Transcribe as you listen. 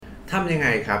ทำยังไง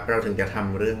ครับเราถึงจะท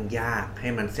ำเรื่องยากให้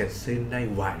มันเสร็จสิ้นได้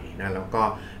ไวนะแล้วก็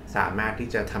สามารถที่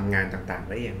จะทำงานต่างๆ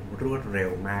ได้อย่างรวดเร็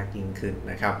วมากยิ่งขึ้น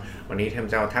นะครับวันนี้เทม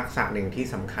จะเอาทักษะหนึ่งที่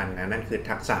สำคัญนะนั่นคือ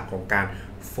ทักษะของการ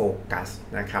โฟกัส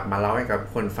นะครับมาเล่าให้กับ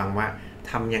คนฟังว่า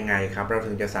ทำยังไงครับเรา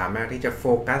ถึงจะสามารถที่จะโฟ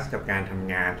กัสกับการท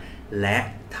ำงานและ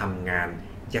ทำงาน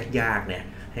ยากๆเนี่ย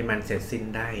ให้มันเสร็จสิ้น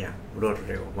ได้อย่างรวด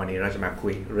เร็ววันนี้เราจะมาคุ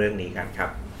ยเรื่องนี้กันครั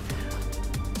บ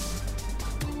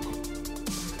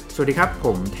สวัสดีครับผ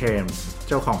มเทมส์เ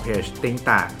จ้าของเพจติ้ง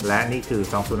ต่างและนี่คือ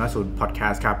2050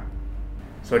 Podcast ครับ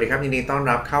สวัสดีครับยินดีต้อน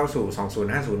รับเข้าสู่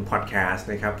2050 Podcast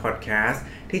นะครับ Podcast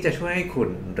ที่จะช่วยให้คุณ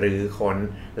หรือคน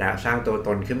และสร้างตัวต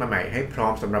นขึ้นมาใหม่ให้พร้อ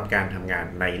มสำหรับการทำงาน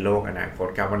ในโลกอนาคต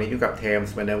ครับวันนี้อยู่กับเทม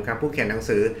ส์เหมือนเดิมครับผู้เขียนหนัง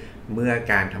สือเมื่อ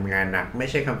การทำงานหนักไม่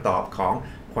ใช่คำตอบของ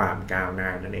ความก้าวหน้า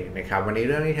นั่นเองนะครับวันนี้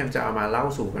เรื่องที่เทมจะเอามาเล่า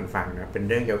สู่กันฟังนะเป็น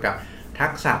เรื่องเกี่ยวกับทั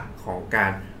กษะของกา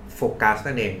รโฟกัส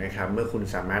นั่นเองนะครับเมื่อคุณ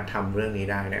สามารถทำเรื่องนี้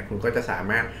ได้เนี่ยคุณก็จะสา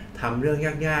มารถทำเรื่อง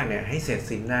ยากๆเนี่ยให้เสร็จ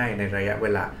สิ้นได้ในระยะเว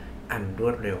ลาอันร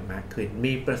วดเร็วมากขึ้น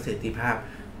มีประสิทธิภาพ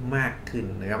มากขึ้น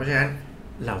นะครับเพราะฉะนั้น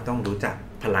เราต้องรู้จัก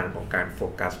พลังของการโฟ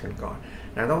กัสกันก่อน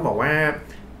นะต้องบอกว่า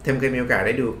เทมเคยมีโอกาสไ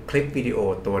ด้ดูคลิปวิดีโอ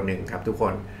ตัวหนึ่งครับทุกค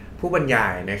นผู้บรรยา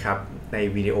ยนะครับใน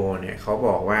วิดีโอเนี่ยเขาบ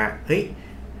อกว่าเฮ้ย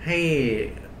ให้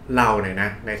เราเนี่ยนะ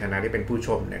ในฐานะที่เป็นผู้ช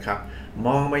มนะครับม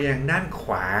องไปยังด้านข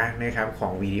วานะครับขอ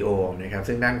งวิดีโอนะครับ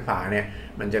ซึ่งด้านขวาเนี่ย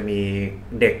มันจะมี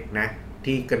เด็กนะ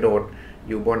ที่กระโดด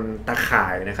อยู่บนตะข่า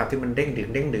ยนะครับที่มันเด้ง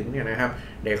ดึงเนี่ยนะครับ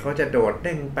เด็กเขาจะโดดเ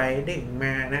ด้งไปเด้งม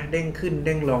านะเด้งขึ้นเ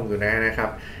ด้งลงอยู่นะครับ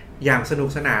อย่างสนุก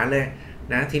สนานเลย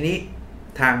นะทีนี้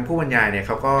ทางผู้บรรยายเนี่ยเ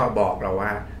ขาก็บอกเราว่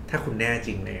าถ้าคุณแน่จ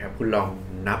ริงเลยครับคุณลอง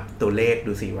นับตัวเลข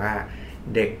ดูสิว่า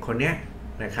เด็กคนเนี้ย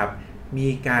นะครับมี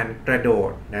การกระโด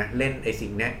ดนะเล่นไอ้สิ่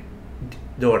งเนี้ย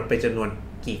โดดไปจำนวน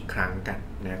กี่ครั้งกัน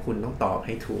นะคุณต้องตอบใ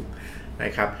ห้ถูกน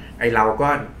ะครับไอเราก็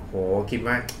โหคิด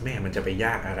ว่าแม่มันจะไปย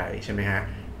ากอะไรใช่ไหมฮะ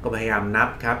ก็พยายามนับ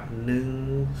ครับ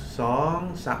1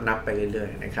 2 3นับไปเรื่อย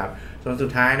ๆนะครับส่วนสุด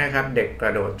ท้ายนะครับเด็กกร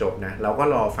ะโดดจบนะเราก็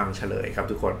รอฟังเฉลยครับ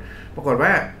ทุกคนปรากฏว่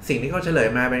าสิ่งที่เขาเฉลย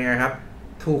มาเป็นไงครับ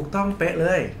ถูกต้องเป๊ะเล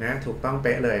ยนะถูกต้องเ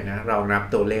ป๊ะเลยนะเรานับ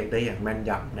ตัวเลขได้อย่างแม่น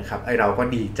ยำนะครับไอเราก็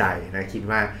ดีใจนะคิด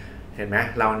ว่าเห็นไหม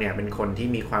เราเนี่ยเป็นคนที่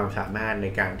มีความสามารถใน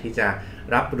การที่จะ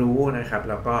รับรู้นะครับ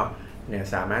แล้วก็เนี่ย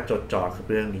สามารถจดจ่อกับ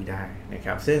เรื่องนี้ได้นะค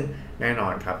รับซึ่งแน่นอ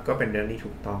นครับก็เป็นเรื่องที่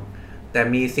ถูกต้องแต่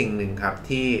มีสิ่งหนึ่งครับ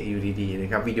ที่อยู่ดีๆน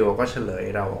ะครับวิดีโอก็เฉลย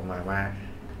เราออกมาว่า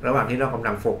ระหว่างที่เรากำ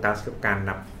ลังโฟกัสกับการ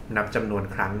นับจำนวน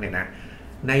ครั้งเนี่ยนะ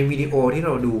ในวิดีโอที่เ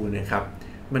ราดูนะครับ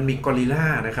มันมีกอริลลา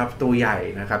นะครับตัวใหญ่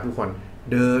นะครับทุกคน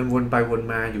เดินวนไปวน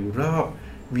มาอยู่รอบ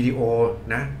วิดีโอ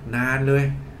นะนานเลย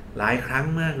หลายครั้ง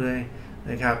มากเลย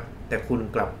นะครับแต่คุณ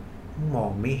กลับมอ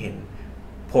งไม่เห็น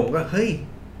ผมก็เฮ้ย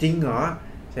จริงเหรอ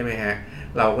ใช่ไหมฮะ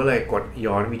เราก็เลยกด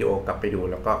ย้อนวิดีโอกลับไปดู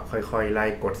แล้วก็ค่อยๆไล่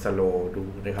กดสโลว์ดู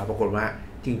นะครับปรากฏว่า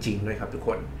จริงๆด้วยครับทุกค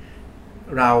น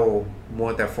เรามั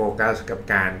วแต่โฟกัสกับ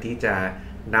การที่จะ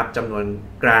นับจำนวน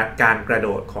การกระโด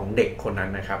ดของเด็กคนนั้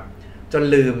นนะครับจน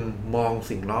ลืมมอง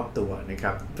สิ่งรอบตัวนะค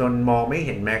รับจนมองไม่เ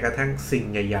ห็นแม้กระทั่งสิ่ง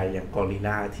ใหญ่ๆอย่างกอริลล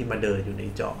าที่มาเดินอยู่ใน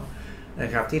จอนะ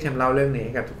ครับที่เทมเล่าเรื่องนี้ใ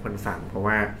ห้กับทุกคนฟังเพราะ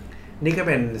ว่านี่ก็เ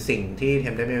ป็นสิ่งที่เท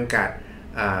มได้มีโอกาส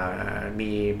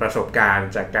มีประสบการณ์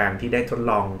จากการที่ได้ทด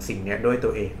ลองสิ่งนี้ด้วยตั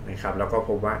วเองนะครับแล้วก็พ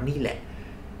บว่านี่แหละ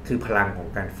คือพลังของ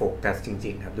การโฟกัสจ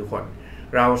ริงๆครับทุกคน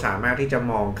เราสามารถที่จะ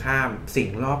มองข้ามสิ่ง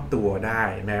รอบตัวได้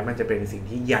แม้มันจะเป็นสิ่ง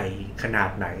ที่ใหญ่ขนา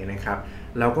ดไหนนะครับ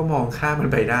เราก็มองข้ามมัน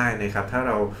ไปได้นะครับถ้าเ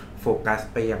ราโฟกัส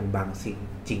ไปยังบางสิ่ง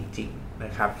จริงๆน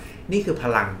ะครับนี่คือพ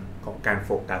ลังของการโฟ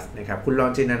กัสนะครับคุณลอง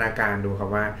จินตนาการดูครับ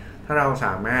ว่าถ้าเราส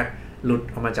ามารถหลุด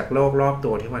ออกมาจากโลกรอบ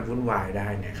ตัวที่มันวุ่นวายได้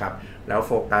นะครับแล้วโ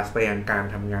ฟกัสไปยังการ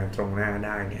ทำงานตรงหน้าไ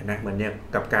ด้เนี่ยนะเหมือนเนี่ย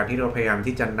กับการที่เราพยายาม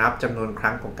ที่จะนับจำนวนค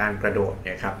รั้งของการกระโดดเ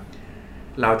นี่ยครับ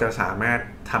เราจะสามารถ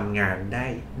ทำงานได้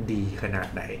ดีขนาด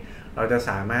ไหนเราจะ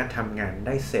สามารถทำงานไ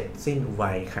ด้เสร็จสิ้นไว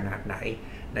ขนาดไหน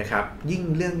นะครับยิ่ง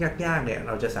เรื่องยากๆเนี่ยเ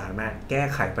ราจะสามารถแก้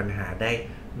ไขปัญหาได้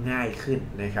ง่ายขึ้น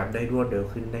นะครับได้รวดเร็ว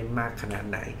ขึ้นได้มากขนาด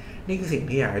ไหนนี่คือสิ่ง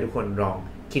ที่อยากให้ทุกคนลอง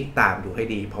คิดตามดูให้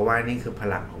ดีเพราะว่านี่คือพ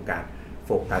ลังของการโ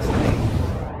ฟกัส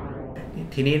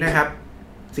ทีนี้นะครับ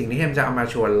สิ่งที่เทมจะเอามา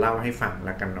ชวนเล่าให้ฟังแ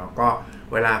ล้วกันเนาะก็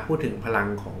เวลาพูดถึงพลัง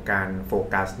ของการโฟ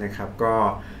กัสนะครับก็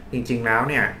จริงๆแล้ว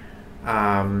เนี่ย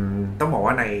ต้องบอก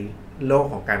ว่าในโลก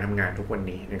ของการทำงานทุกวัน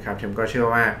นี้นะครับเทมก็เชื่อ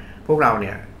ว่าพวกเราเ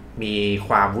นี่ยมีค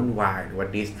วามวุ่นวายหรือว่า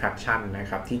distraction นะ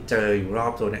ครับที่เจออยู่รอ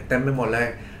บตัวเนี่ยเต็มไปหมดเลย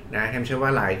นะเทมเชื่อว่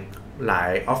าหลาย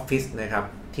ออฟฟิศนะครับ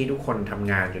ที่ทุกคนท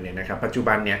ำงานอยู่เนี่ยนะครับปัจจุ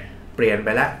บันเนี่ยเปลี่ยนไป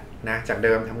แล้วนะจากเ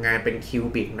ดิมทำงานเป็นคิว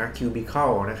บิกนะคิวบิเคิล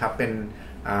นะครับเป็น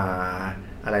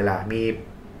อะไรล่ะ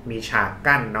มีฉาก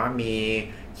กั้นเนาะมี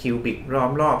คิวบิกล้อ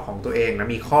มรอบของตัวเองนะ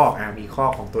มีคอก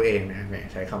ของตัวเองนะแหม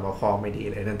ใช้คำว่าคอกไม่ดี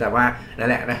เลยแต่ว่านั่น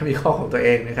แหละนะมีคอกของตัวเอ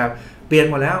งนะครับเปลี่ยน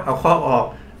หมดแล้วเอาคอกออก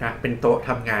นะเป็นโต๊ะท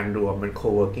ำงานรวมเป็น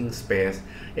co-working space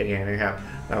อย่างเงี้ยนะครับ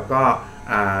แล้วก็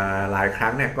หลายครั้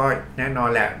งเนี่ยก็แน่นอน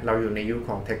แหละเราอยู่ในยุค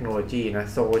ของเทคโนโลยีนะ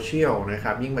โซเชียลนะค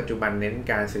รับยิ่งปัจจุบันเน้น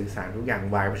การสื่อสารทุกอย่าง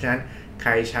ไวเพราะฉะนั้นใค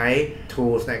รใช้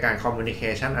tools ในการ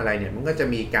communication อะไรเนี่ยมันก็จะ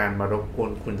มีการมารบกว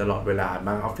นคุณตลอดเวลาบ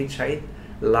างออฟฟิศใช้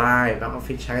Line บางออฟ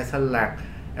ฟิศใช้ Slack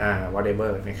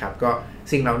whatever นะครับก็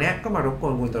สิ่งเหล่านี้ก็มารบก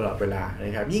วนคุณตลอดเวลาน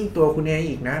ะครับยิ่งตัวคุณเอง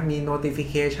อีกนะมี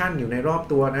notification อยู่ในรอบ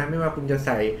ตัวนะไม่ว่าคุณจะใ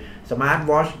ส่ smart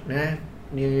watch นะ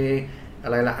มีอะ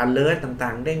ไรละ alert ต่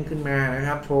างๆเด้งขึ้นมานะค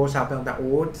รับโทรศัพท์ต่างๆโ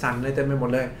อ้สั่นเลยเต็มไปหมด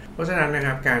เลยเพราะฉะนั้นนะค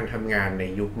รับการทำงานใน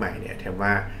ยุคใหม่เนี่ยแถมว่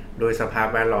าโดยสภาพ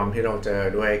แวดล้อมที่เราเจอ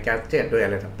ด้วยแกดเจ็ตด้วยอ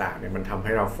ะไรต่างๆเนี่ยมันทำใ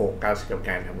ห้เราโฟกัสกับ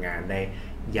การทำงานได้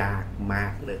ยากมา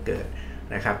กเหลือเกิน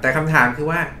นะครับแต่คำถามคือ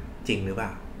ว่าจริงหรือเปล่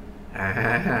า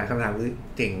คำถามคือ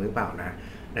จริงหรือเปล่า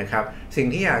นะครับสิ่ง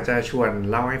ที่อยากจะชวน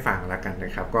เล่าให้ฟังละกันน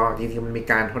ะครับก็จริงๆมันมี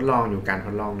การทดลองอยู่การท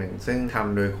ดลองหนึ่งซึ่งท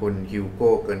ำโดยคุณฮิวโก้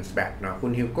เกิร์นสแบทเนาะคุ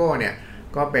ณฮิวโก้เนี่ย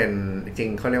ก็เป็นจริง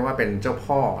เขาเรียกว่าเป็นเจ้า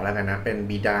พ่อแล้วกันนะเป็น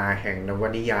บิดาแห่งนว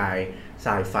นิยายไซ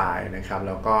ไฟนะครับแ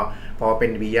ล้วก็พอเป็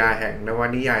นบิดาแห่งนว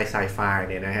นิยายไซไฟ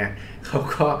เนี่ยนะฮะเขา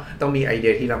ก็ต้องมีไอเดี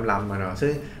ยที่ล้ำๆมาเนาะ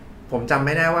ซึ่งผมจำไ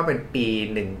ม่ได้ว่าเป็นปี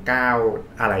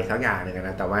19อะไรสักอย่างนึงน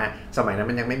ะแต่ว่าสมัยนั้น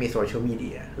มันยังไม่มีโซเชียลมีเดี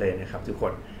ยเลยนะครับทุกค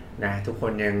นนะทุกค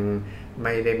นยังไ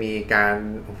ม่ได้มีการ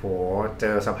เจ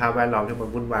อสภาพแวดล้อมที่มัน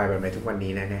วุ่นวายแบบในทุกวัน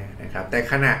นี้แน่ๆนะครับแต่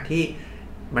ขณะที่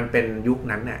มันเป็นยุค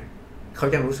นั้นเนี่ยเขา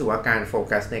ยังรู้สึกว่าการโฟ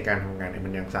กัสในการทำงานเนี่ยมั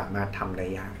นยังสามารถทำได้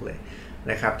ยากเลย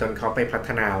นะครับจนเขาไปพัฒ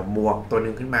นาหมวกตัวนึ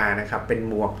งขึ้นมานะครับเป็น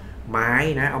หมวกไม้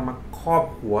นะเอามาครอบ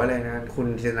หัวเลยนะคุณ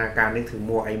จินตนาการนึกถึงห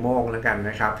มวกไอโม่งแล้วกัน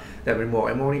นะครับแต่เป็นหมวกไ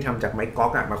อโม่งที่ทำจากไม้ก๊อ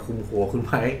กมาคุมหัวคุณ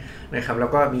ไว้นะครับแล้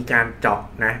วก็มีการเจาะ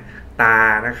นะตา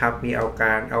นะครับมีเอา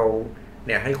เ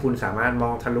นี่ยให้คุณสามารถม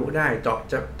องทะลุได้เ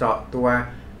จาะตัว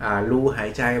รูหา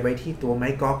ยใจไว้ที่ตัวไม้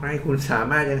ก๊อกให้คุณสา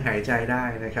มารถยังหายใจได้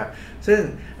นะครับซึ่ง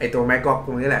ไอตัวไม้ก๊อกต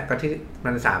รงนี้แหละก็ที่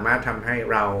มันสามารถทำให้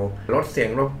เราลดเสียง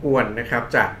รบกวนนะครับ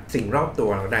จากสิ่งรอบตัว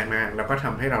เราได้มากแล้วก็ท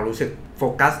ำให้เรารู้สึกโฟ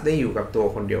กัสได้อยู่กับตัว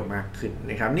คนเดียวมากขึ้น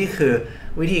นะครับนี่คือ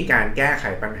วิธีการแก้ไข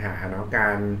ปัญหาเนาะกา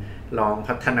รลอง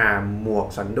พัฒนาหมวก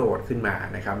สันโดษขึ้นมา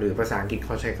นะครับหรือภาษาอังกฤษเข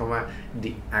าใช้คำว่า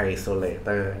the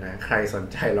isolator นะใครสน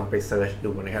ใจลองไปเซิร์ช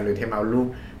ดูนะครับหรือเทมเอารูป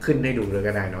ขึ้นให้ดูเลย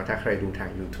ก็ได้เนาะถ้าใครดูทาง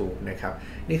YouTube นะครับ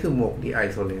นี่คือหมวก the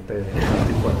isolator นะครับ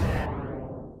ทุกคน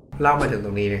เล่ามาถึงต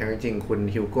รงนี้นะครับจริงๆคุณ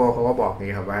ฮิวโก้เขาก็บอก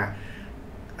งี้ครับว่า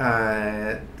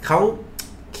เขา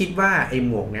คิดว่าไอ้ห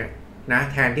มวกเนี้ยนะ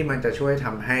แทนที่มันจะช่วยท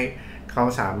ำให้เขา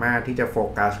สามารถที่จะโฟ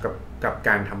กัสกับก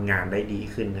ารทำงานได้ดี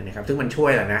ขึ้นนะครับซึ่งมันช่ว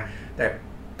ยแหละนะแต่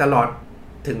ตลอด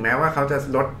ถึงแม้ว่าเขาจะ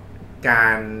ลดกา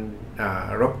ร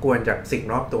รบกวนจากสิ่ง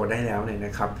รอบตัวได้แล้วเนี่ยน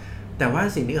ะครับแต่ว่า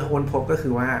สิ่งที่เขาค้นพบก็คื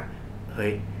อว่าเฮ้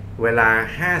ยเวลา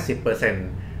 50% น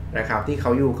ะครับที่เข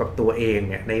าอยู่กับตัวเอง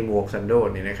เนี่ยในหมวกสันโดษ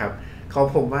เนี่ยนะครับเขา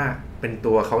พบว่าเป็น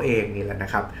ตัวเขาเองนี่แหละน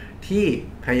ะครับที่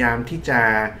พยายามที่จะ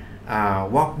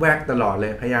วอกแวกตลอดเล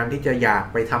ยพยายามที่จะอยาก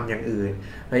ไปทำอย่างอื่น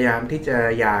พยายามที่จะ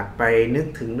อยากไปนึก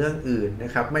ถึงเรื่องอื่นน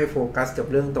ะครับไม่โฟกัสกับ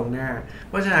เรื่องตรงหน้า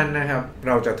เพราะฉะนั้นนะครับเ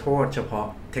ราจะโทษเฉพาะ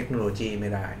เทคโนโลยีไม่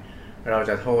ได้เรา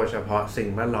จะโทษเฉพาะสิ่ง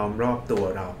แวดล้อมรอบตัว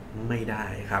เราไม่ได้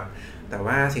ครับแต่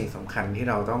ว่าสิ่งสำคัญที่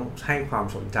เราต้องให้ความ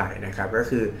สนใจนะครับก็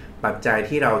คือปัจจัย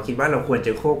ที่เราคิดว่าเราควรจ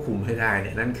ะควบคุมให้ได้เ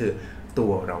นี่ยนั่นคือตั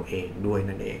วเราเองด้วย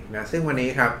นั่นเองนะซึ่งวันนี้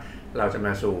ครับเราจะม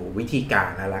าสู่วิธีการ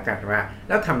แล้วกันว่าแ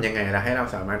ล้วทำยังไงล่ะให้เรา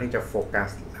สามารถที่จะโฟกัส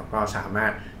แล้วก็สามาร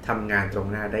ถทำงานตรง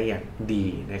หน้าได้อย่างดี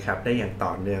นะครับได้อย่างต่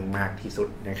อเนื่องมากที่สุด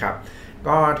นะครับ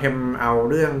ก็เทมเอา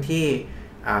เรื่องที่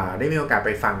ได้มีโอกาสไ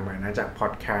ปฟังมานะจากพอ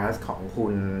ดแคสต์ของคุ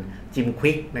ณจิมค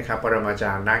วิกนะครับปรมาจ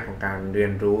ารย์ด้านของการเรีย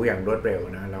นรู้อย่างรวดเร็ว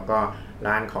นะแล้วก็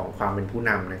ด้านของความเป็นผู้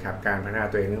นำนะครับการพัฒนา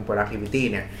ตัวเองเรื่อง productivity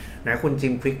เนี่ยนะคุณจิ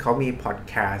มควิกเขามีพอด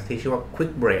แคสต์ที่ชื่อว่า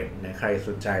Quick Brain นะใครส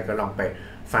นใจก็ลองไป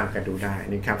ฟังกันดูได้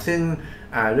นะครับซึ่ง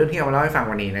เรื่องที่เอามาเล่าให้ฟัง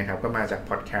วันนี้นะครับก็มาจาก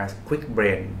พอดแคสต์ Quick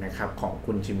Brain นะครับของ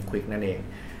คุณจิมควิกนั่นเอง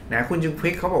นะคุณจิมควิ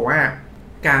กเขาบอกว่า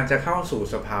การจะเข้าสู่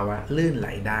สภาวะลื่นไหล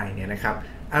ได้เนี่ยนะครับ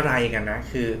อะไรกันนะ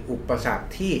คืออุปสรรค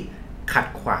ที่ขัด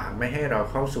ขวางไม่ให้เรา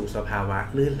เข้าสู่สภาวะ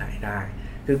ลื่นไหลได้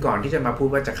คือก่อนที่จะมาพูด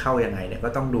ว่าจะเข้ายังไงเนี่ยก็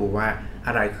ต้องดูว่าอ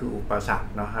ะไรคืออุปสรรค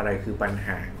เนาะอะไรคือปัญห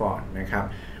าก่อนนะครับ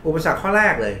อุปสรรคข้อแร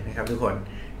กเลยนะครับทุกคน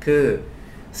คือ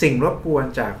สิ่งรบกวน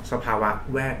จากสภาวะ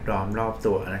แวดล้อมรอบ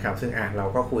ตัวนะครับซึ่งเรา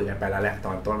ก็คุยกันไปแล้วแหละต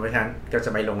อนต้นเพราะฉะนั้นก็จะ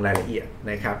ไม่ลงรายละเอียด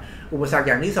นะครับอุปสรรคอ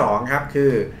ย่างที่2ครับคื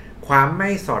อความไม่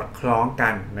สอดคล้องกั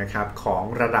นนะครับของ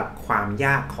ระดับความย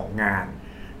ากของงาน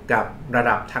กับระ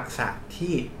ดับทักษะ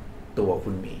ที่ตัวคุ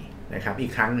ณมีนะครับอี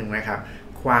กครั้งหนึ่งนะครับ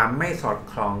ความไม่สอด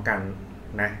คล้องกัน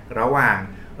นะระหว่าง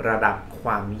ระดับคว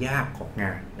ามยากของง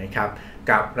านนะครับ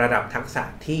กับระดับทักษะ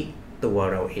ที่ตัว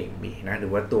เราเองมีนะหรื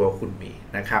อว่าตัวคุณมี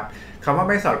นะครับคำว่า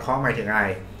ไม่สอดคล้องหมายถึงอะไร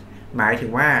หมายถึ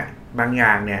งว่า บางอย่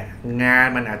างเนี่ยงาน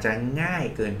มันอาจจะง่าย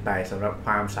เกินไปสำหรับค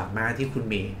วามสามารถที่คุณ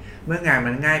มีเมื่องาน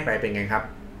มันง่ายไปเป็นไงครับ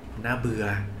น่าเบื่อ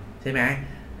ใช่ไหม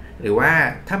หรือว่า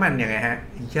ถ้ามันยังไงฮะ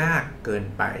ยากเกิน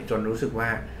ไปจนรู้สึกว่า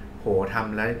โหท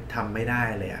ำแล้วทำไม่ได้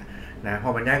เลยนะพอ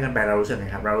มันยากเกินไปเรารู้สึกไง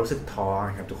ครับเรารู้สึกท้อ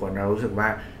ครับทุกคนเรารู้สึกว่า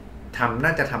น่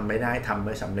าจะทำไม่ได้ทำไ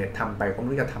ม่สำเร็จทำไปก็ไม่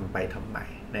รู้จะทำไปทำไม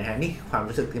นะฮะนี่ความ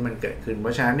รู้สึกที่มันเกิดขึ้นเพร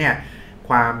าะฉะนั้นเนี่ย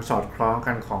ความสอดคล้อง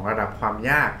กันของระดับความ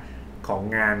ยากของ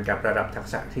งานกับระดับทัก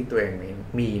ษะที่ตัวเอง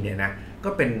มีเนี่ยนะก็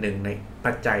เป็นหนึ่งใน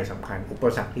ปัจจัยสำคัญอุป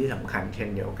สรรคที่สำคัญเช่น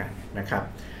เดียวกันนะครับ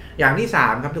อย่างที่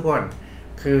3ครับทุกคน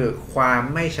คือความ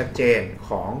ไม่ชัดเจน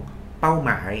ของเป้าห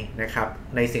มายนะครับ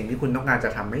ในสิ่งที่คุณต้องการจะ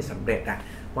ทำให้สำเร็จ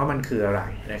ว่ามันคืออะไร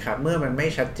นะครับเมื่อมันไม่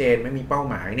ชัดเจนไม่มีเป้า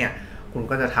หมายเนี่ยคุณ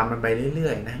ก็จะทำมันไปเรื่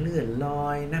อยๆนะเลื่อนลอ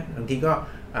ยนะบางทีก็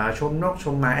ชมนกช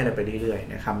มไม้อะไรไปเรื่อย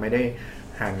ๆนะครับไม่ได้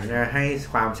หันให้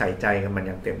ความใส่ใจกับมันอ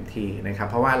ย่างเต็มที่นะครับ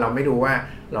เพราะว่าเราไม่รู้ว่า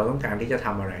เราต้องการที่จะท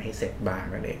ำอะไรให้เสร็จบ้าง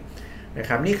นั่นเองนะค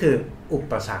รับนี่คืออุ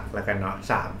ปสรรคแล้วกันเนาะ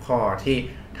3ข้อที่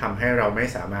ทำให้เราไม่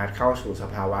สามารถเข้าสู่ส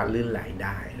ภาวะลื่นไหลไ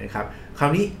ด้นะครับครา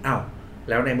วนี้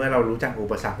แล้วในเมื่อเรารู้จักอุ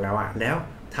ปสรรคแล้วแล้ว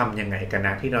ทำยังไงกันน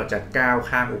ะที่เราจะก้าว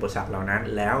ข้ามอุปสรรคเหล่านั้น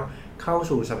แล้วเข้า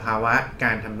สู่สภาวะก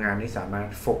ารทำงานที่สามารถ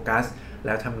โฟกัสแ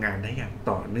ล้วทำงานได้อย่าง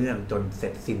ต่อเนื่องจนเสร็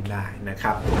จสิ้นได้นะค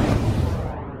รับ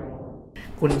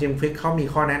คุณจิมฟิกเขามี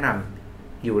ข้อแนะน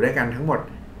ำอยู่ด้วยกันทั้งหมด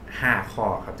5ข้อ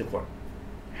ครับทุกคน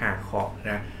5ข้อ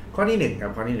นะข้อที่1ครั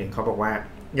บข้อที่1เขาบอกว่า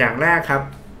อย่างแรกครับ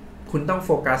คุณต้องโฟ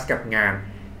กัสกับงาน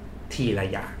ทีละ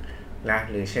อย่างนะ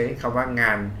หรือใช้คำว่าง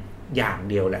านอย่าง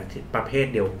เดียวแหละประเภท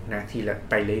เดียวนะทีละ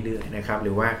ไปเรื่อยๆนะครับห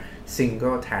รือว่า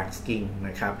single tasking น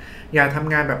ะครับอย่าท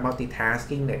ำงานแบบ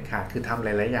multitasking เด็ดขาดคือทำหล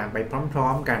ายๆอย่างไปพร้อ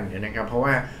มๆกันนะครับเพราะ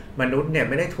ว่ามนุษย์เนี่ย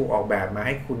ไม่ได้ถูกออกแบบมาใ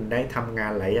ห้คุณได้ทำงา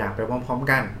นหลายอย่างไปพร้อม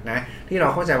ๆกันนะที่เรา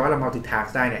เข้าใจว่าเรา multitask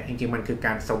ได้เนี่ยจริงๆมันคือก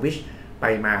าร switch ไป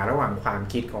มาระหว่างความ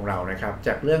คิดของเรานะครับจ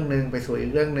ากเรื่องนึงไปสู่อี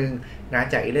กเรื่องนึงนะ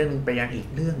จากอีกเรื่องนึงไปยังอีก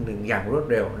เรื่องนึงอย่างรวด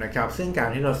เร็วนะครับซึ่งการ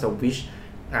ที่เรา switch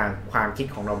ความคิด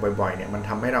ของเราบ่อยๆเนี่ยมันท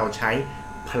ำให้เราใช้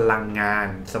พลังงาน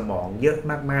สมองเยอะ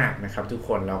มากๆนะครับทุกค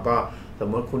นแล้วก็สม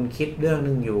มติคุณคิดเรื่อง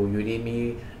นึงอยู่ดีมี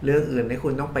เรื่องอื่นที่คุ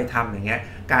ณต้องไปทำอย่างเงี้ย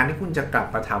การที่คุณจะกลับ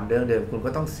มาทำเรื่องเดิมคุณก็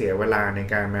ต้องเสียเวลาใน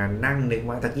การมานั่งนึก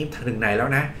ว่าตะกี้ถึงไหนแล้ว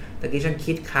นะตะกี้ฉัน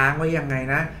คิดค้างไว้ยังไง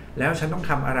นะแล้วฉันต้อง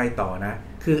ทำอะไรต่อนะ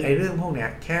คือไอ้เรื่องพวกเนี้ย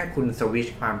แค่คุณสวิต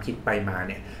ช์ความคิดไปมาเ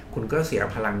นี่ยคุณก็เสีย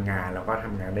พลังงานแล้วก็ท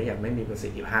ำงานได้อย่างไม่มีประสิ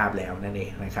ทธิภาพแล้วนั่นเอ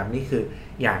งนะครับนี่คือ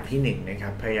อย่างที่1นะครั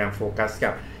บพยายามโฟกัส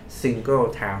กับ single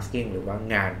tasking หรือว่า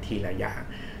งานทีละอย่าง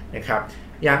นะครับ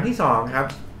อย่างที่2ครับ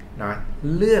นะ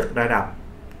เลือกระดับ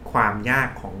ความยาก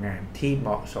ของงานที่เหม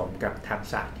าะสมกับทัก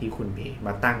ษะที่คุณมีม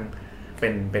าตั้ง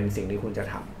เป็นสิ่งที่คุณจะ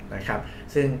ทำนะครับ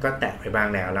ซึ่งก็แตะไปบ้าง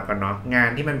แล้วก็เนาะงาน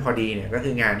ที่มันพอดีเนี่ยก็คื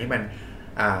องานที่มัน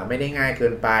ไม่ได้ง่ายเกิ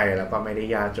นไปแล้วก็ไม่ได้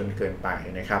ยากจนเกินไป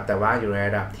นะครับแต่ว่าอยู่ในร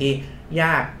ะดับที่ย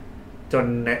ากจน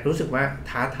รู้สึกว่า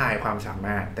ท้าทายความสาม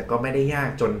ารถแต่ก็ไม่ได้ยาก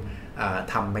จน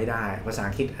ทำไม่ได้ภาษา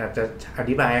อังกฤษอาจจะอ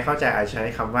ธิบายให้เข้าใจอาจจะใช้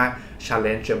คำว่า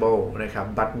challengeable นะครับ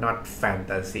but not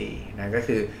fantasy นะก็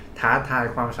คือท้าทาย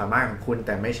ความสามารถของคุณแ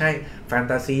ต่ไม่ใช่แฟน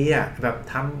ตาซีแบบ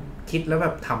คิดแล้วแบ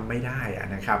บทำไม่ได้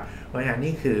นะครับเพราะฉะนั้น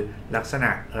นี่คือลักษณะ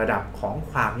ระดับของ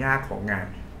ความยากของงาน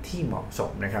ที่เหมาะส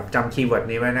มนะครับจำคีย์เวิร์ด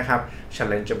นี้ไว้นะครับ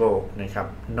challengeable นะครับ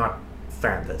not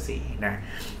fantasy นะ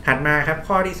ถัดมาครับ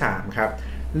ข้อที่3ครับ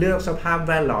เลือกสภาพ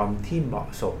แวดล้อมที่เหมาะ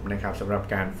สมนะครับสำหรับ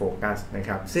การโฟกัสนะค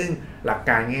รับซึ่งหลัก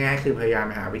การง่ายๆคือพยายาม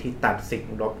หาวิธีตัดสิ่ง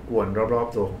รบกวนรอบ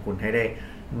ๆตัวของคุณให้ได้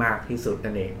มากที่สุด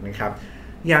นั่นเองนะครับ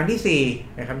อย่างที่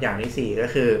4นะครับอย่างที่4ก็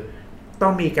คือต้อ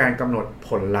งมีการกำหนดผ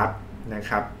ลลัพธ์นะ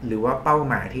ครับหรือว่าเป้า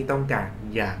หมายที่ต้องการ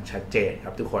อย่างชัดเจนค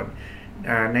รับทุกคน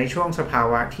ในช่วงสภา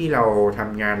วะที่เราท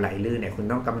ำงานไหลลื่นเนี่ยคุณ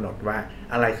ต้องกำหนดว่า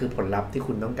อะไรคือผลลัพธ์ที่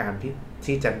คุณต้องการ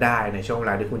ที่จะได้ในช่วงเว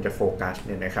ลาที่คุณจะโฟกัสเ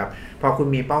นี่ยนะครับพอคุณ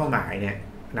มีเป้าหมายเนี่ย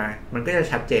นะมันก็จะ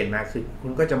ชัดเจนมากคือคุ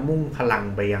ณก็จะมุ่งพลัง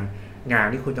ไปยังงาน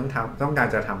ที่คุณต้องการ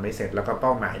จะทำให้เสร็จแล้วก็เป้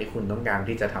าหมายที่คุณต้องการ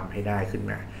ที่จะทำให้ได้ขึ้น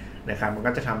มานะครับมัน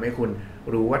ก็จะทำให้คุณ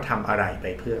รู้ว่าทำอะไรไป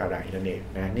เพื่ออะไรนั่นเอง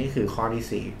นะนี่คือข้อ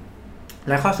ที่4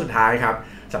และข้อสุดท้ายครับ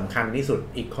สำคัญที่สุด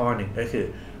อีกข้อหนึ่งก็คือ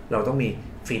เราต้องมี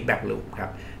ฟีดแบ็กลูปครั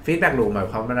บฟีดแบ็กลูปหมาย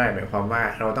ความว่าอะไรหมายความว่า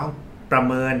เราต้องประเ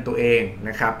มินตัวเอง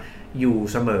นะครับอยู่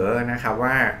เสมอนะครับ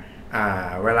ว่า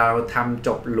เวลาเราทำจ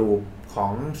บลูปขอ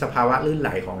งสภาวะลื่นไหล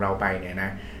ของเราไปเนี่ยน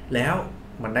ะแล้ว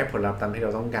มันได้ผลลัพธ์ตามที่เร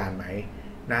าต้องการไหม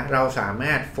นะเราสาม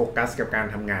ารถโฟกัสกับการ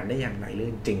ทำงานได้อย่างไหลลื่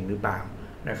นจริงหรือเปล่า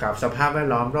นะครับสภาพแวด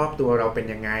ล้อมรอบตัวเราเป็น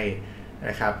ยังไงน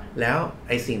ะครับแล้วไ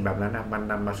อ้สิ่งแบบนั้นมัน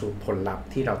นำมาสู่ผลลัพธ์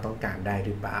ที่เราต้องการได้ห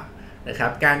รือเปล่านะครั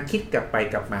บการคิดกลับไป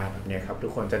กลับมาแบบนี้ครับทุ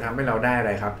กคนจะทำให้เราได้อะไ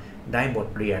รครับได้บท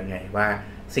เรียนไงว่า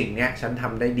สิ่งนี้ฉันท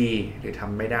ำได้ดีหรือท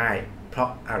ำไม่ได้เพราะ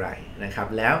อะไรนะครับ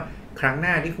แล้วครั้งห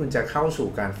น้าที่คุณจะเข้าสู่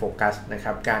การโฟกัสนะค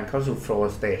รับการเข้าสู่ flow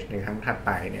stage ในครั้งถัดไ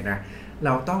ปเนี่ยนะเร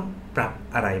าต้องปรับ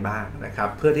อะไรบ้างนะครับ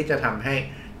เพื่อที่จะทำให้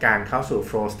การเข้าสู่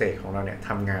flow state ของเราเนี่ยท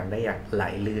ำงานได้อย่างไหล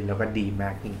ลื่นแล้วก็ดีมา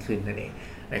กยิ่งขึ้นนั่นเอง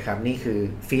นะครับนี่คือ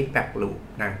feedback loop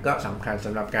นะก็สำคัญส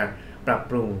ำหรับการปรับ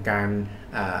ปรุงการ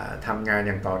ทำงานอ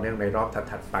ย่างต่อเนื่องในรอบ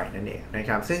ถัดๆไปนั่นเองนะค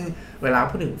รับซึ่งเวลา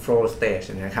พูดถึง flow stage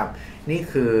นะครับนี่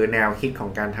คือแนวคิดของ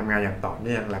การทำงานอย่างต่อเ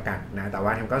นื่องละกันนะแต่ว่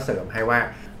าทำก็เสริมให้ว่า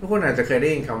ทุกคนอาจจะเคยได้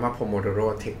ยินคำว่า Pomodoro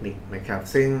Technique นะครับ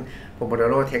ซึ่ง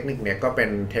Pomodoro Technique เนี่ยก็เป็น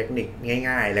เทคนิค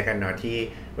ง่ายๆแล้วกันเนาะที่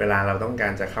เวลาเราต้องกา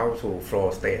รจะเข้าสู่ flow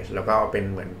stage แล้วก็เป็น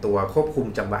เหมือนตัวควบคุม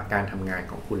จังหวะการทำงาน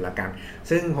ของคุณละกัน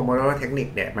ซึ่ง Pomodoro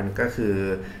Technique เนี่ยมันก็คือ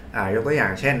ยกตัวอย่า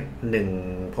งเช่น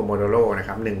1 Pomodoro นะค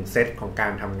รับ1เซตของกา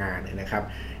รทำงานเนี่ยนะครับ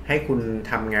ให้คุณ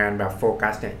ทำงานแบบโฟกั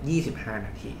สเนี่ย25 น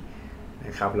าทีน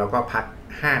ะครับแล้วก็พัก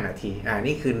5 นาที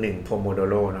นี่คือ1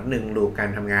 Pomodoro เนาะ1ลูปการ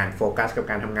ทำงานโฟกัสกับ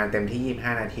การทำงานเต็มที่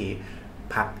25 นาที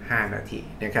พัก5 นาที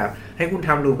นะครับให้คุณท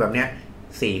ำลูปแบบเนี้ย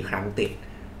4 ครั้งติด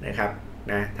นะครับ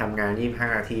นะทำงาน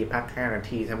25 นาทีพัก5 นา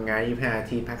ทีทำงาน25 นา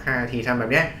ทีพัก5 นาทีทำแบ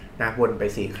บเนี้ยนะวนไป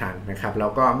4 ครั้งนะครับแล้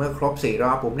วก็เมื่อครบ4 ร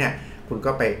อบปุ๊บเนี่ยคุณ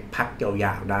ก็ไปพักยา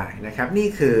วๆได้นะครับนี่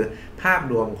คือภาพ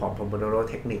รวมของ Pomodoro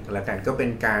Technique แล้วกันก็เป็น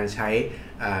การใช้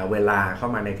เวลาเข้า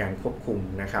มาในการควบคุม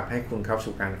นะครับให้คุณเข้า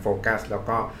สู่การโฟกัสแล้ว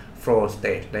ก็ flow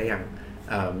state ได้อย่าง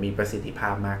มีประสิทธิภา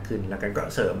พมากขึ้นแล้วกันก็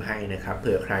เสริมให้นะครับเ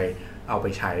ผื่อใครเอาไป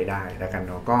ใช้ได้แล้วกันเ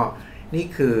นาะก็นี่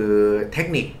คือเทค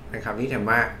นิคนะครับที่ทำ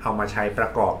ว่าเอามาใช้ประ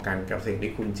กอบกันกับสิ่ง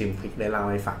ที่คุณจิมควิกได้เล่า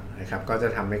ให้ฟังนะครับก็จะ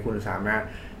ทำให้คุณสามารถ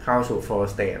เข้าสู่ flow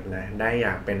state นะได้อ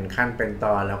ย่างเป็นขั้นเป็นต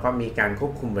อนแล้วก็มีการคว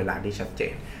บคุมเวลาที่ชัดเจ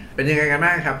นเป็นยังไงกันบ้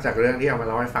างครับจากเรื่องที่เอามา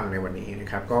เล่าให้ฟังในวันนี้นะ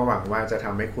ครับก็หวังว่าจะท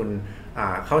ำให้คุณ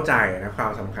เข้าใจนะควา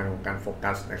มสำคัญของการโฟ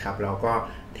กัสนะครับแล้วก็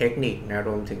เทคนิคนะร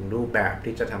วมถึงรูปแบบ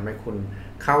ที่จะทำให้คุณ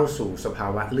เข้าสู่สภา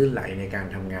วะลื่นไหลในการ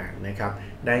ทำงานนะครับ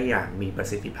ได้อย่างมีประ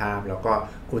สิทธิภาพแล้วก็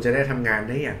คุณจะได้ทำงาน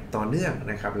ได้อย่างต่อเนื่อง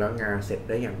นะครับแล้วงานเสร็จ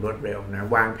ได้อย่างรวดเร็วนะ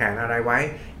วางแผนอะไรไว้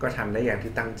ก็ทำได้อย่าง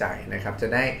ที่ตั้งใจนะครับจะ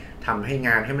ได้ทำให้ง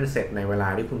านให้มันเสร็จในเวลา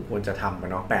ที่คุณควรจะทำ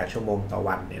เนาะ8 ชั่วโมงต่อ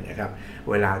วันเนี่ยนะครับ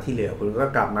เวลาที่เหลือคุณก็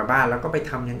กลับมาบ้านแล้วก็ไป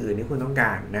ทำอย่างอื่นที่คุณต้องก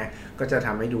ารนะก็จะท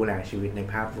ำให้ดูแลชีวิตใน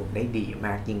ภาพรวมได้ดีม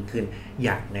ากยิ่งขึ้นอ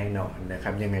ย่างแน่นอนนะค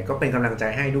รับยังไงก็เป็นกำลังใจ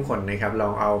ให้ทุกคนนะครับลอ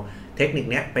งเอาเทคนิค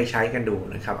นี้ไปใช้กันดู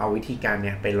นะครับเอาวิธีการ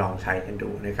นี้ไปลองใช้กันดู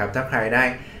นะครับถ้าใครได้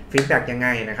ฟีดแบ็กยังไง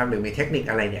นะครับหรือมีเทคนิค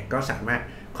อะไรเนี่ยก็สามารถ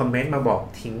คอมเมนต์มาบอก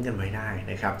ทิ้งกันไว้ได้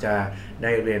นะครับจะไ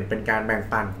ด้เรียนเป็นการแบ่ง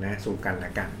ปันนะสู่กันแล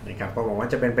ะกันนะครับก็หวังว่า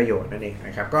จะเป็นประโยชน์นั่นเองน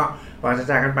ะครับก็ก่อนจะ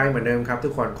จากกันไปเหมือนเดิมครับทุ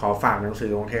กคนขอฝากหนังสื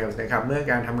อของเทลส์นะครับเมื่อ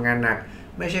การทำงานหนัก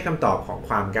ไม่ใช่คำตอบของค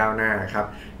วามก้าวหน้าครับ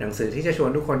หนังสือที่จะชวน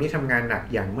ทุกคนที่ทำงานหนัก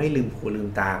อย่างไม่ลืมหูลืม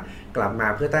ตากลับมา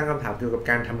เพื่อตั้งคำถามเกี่ยวกับ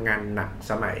การทำงานหนัก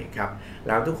สมัยครับแ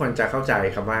ล้วทุกคนจะเข้าใจ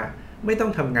ครับว่าไม่ต้อ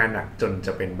งทำงานหนักจนจ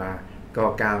ะเป็นบ้าก็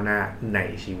ก้าวหน้าใน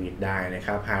ชีวิตได้นะค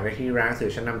รับหาได้ที่ร้านสื่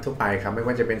อชั้นนำทั่วไปครับไม่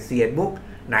ว่าจะเป็นเซียนบุ๊ก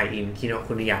ไนอินคิโน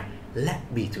คุนิยะและ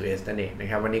B2S นั่นเองนะ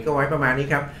ครับวันนี้ก็ไว้ประมาณนี้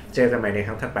ครับเจอกันใหม่ในค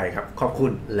รั้งถัดไปครับขอบคุ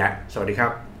ณและสวัสดีครั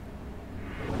บ